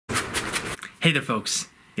Hey there folks,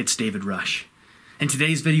 it's David Rush. In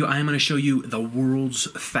today's video I am going to show you the world's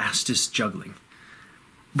fastest juggling.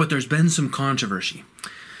 But there's been some controversy.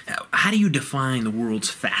 How do you define the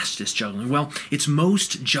world's fastest juggling? Well, it's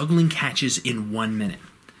most juggling catches in 1 minute.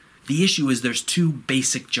 The issue is there's two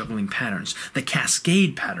basic juggling patterns. The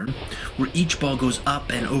cascade pattern, where each ball goes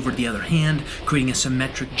up and over the other hand, creating a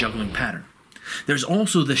symmetric juggling pattern. There's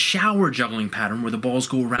also the shower juggling pattern where the balls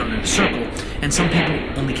go around in a circle, and some people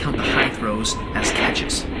only count the high throws as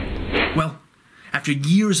catches. Well, after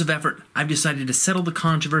years of effort, I've decided to settle the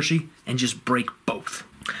controversy and just break both.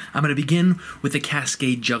 I'm going to begin with the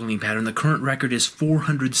cascade juggling pattern. The current record is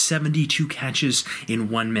 472 catches in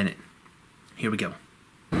 1 minute. Here we go.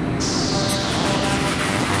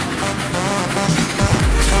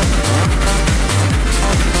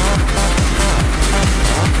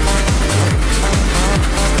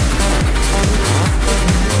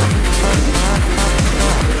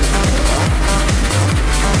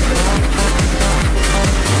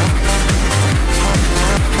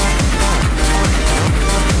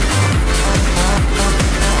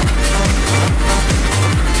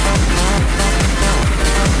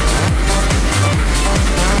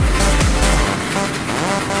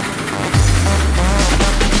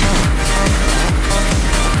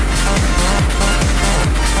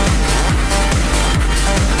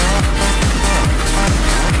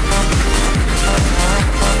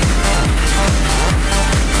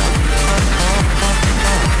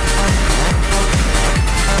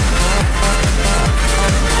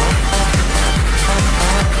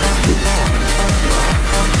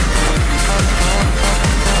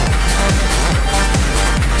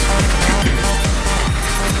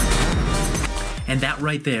 And that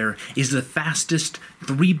right there is the fastest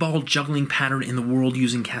three-ball juggling pattern in the world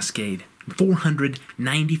using cascade.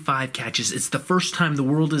 495 catches. It's the first time the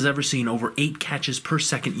world has ever seen over 8 catches per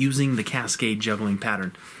second using the cascade juggling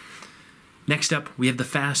pattern. Next up, we have the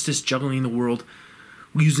fastest juggling in the world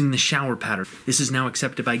using the shower pattern. This is now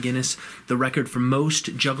accepted by Guinness. The record for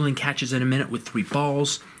most juggling catches in a minute with 3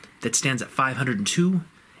 balls, that stands at 502,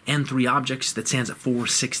 and 3 objects, that stands at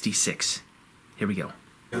 466. Here we go.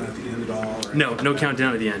 At the end at all? Or No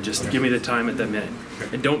countdown at the end. Just give me the time at that minute.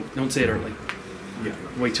 Okay. And don't say it early. Yeah.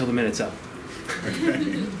 Wait till the minute's up.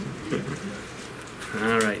 Okay.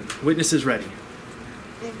 All right. Witnesses ready.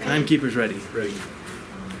 Timekeepers ready. Ready.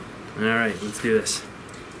 All right. Let's do this.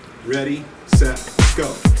 Ready, set,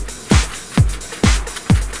 go.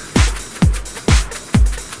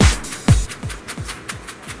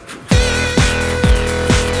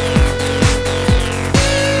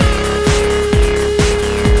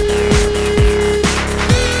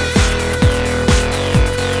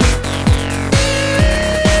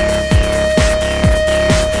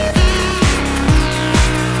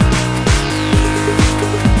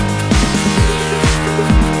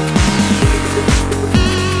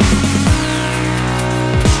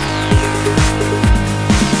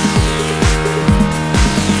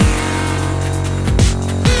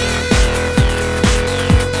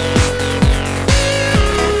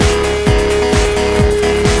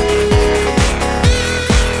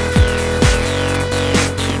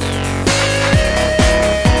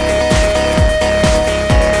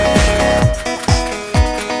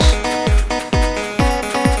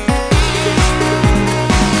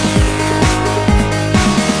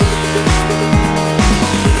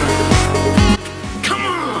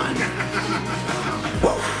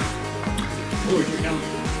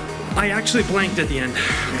 I actually blanked at the end,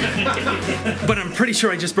 but I'm pretty sure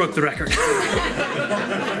I just broke the record.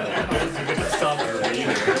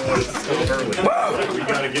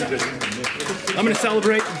 I'm gonna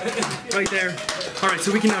celebrate right there. All right,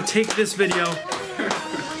 so we can now take this video.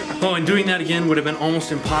 Oh, and doing that again would have been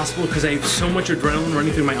almost impossible because I have so much adrenaline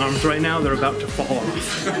running through my arms right now, they're about to fall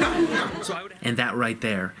off. And that right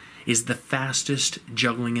there is the fastest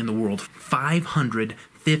juggling in the world.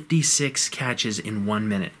 556 catches in 1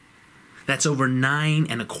 minute. That's over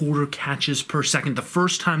 9¼ catches per second. The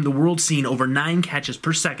first time the world's seen over 9 catches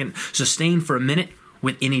per second sustained for a minute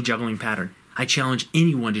with any juggling pattern. I challenge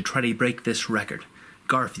anyone to try to break this record.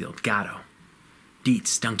 Garfield, Gatto,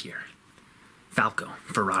 Dietz, Dunkier, Falco,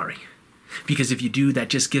 Ferrari. Because if you do, that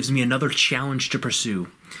just gives me another challenge to pursue.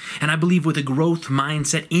 And I believe with a growth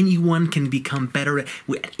mindset, anyone can become better at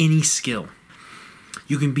any skill.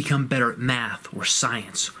 You can become better at math or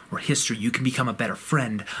science or history. You can become a better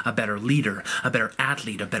friend, a better leader, a better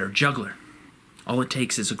athlete, a better juggler. All it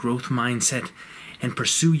takes is a growth mindset and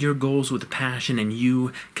pursue your goals with passion, and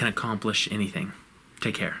you can accomplish anything.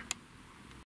 Take care.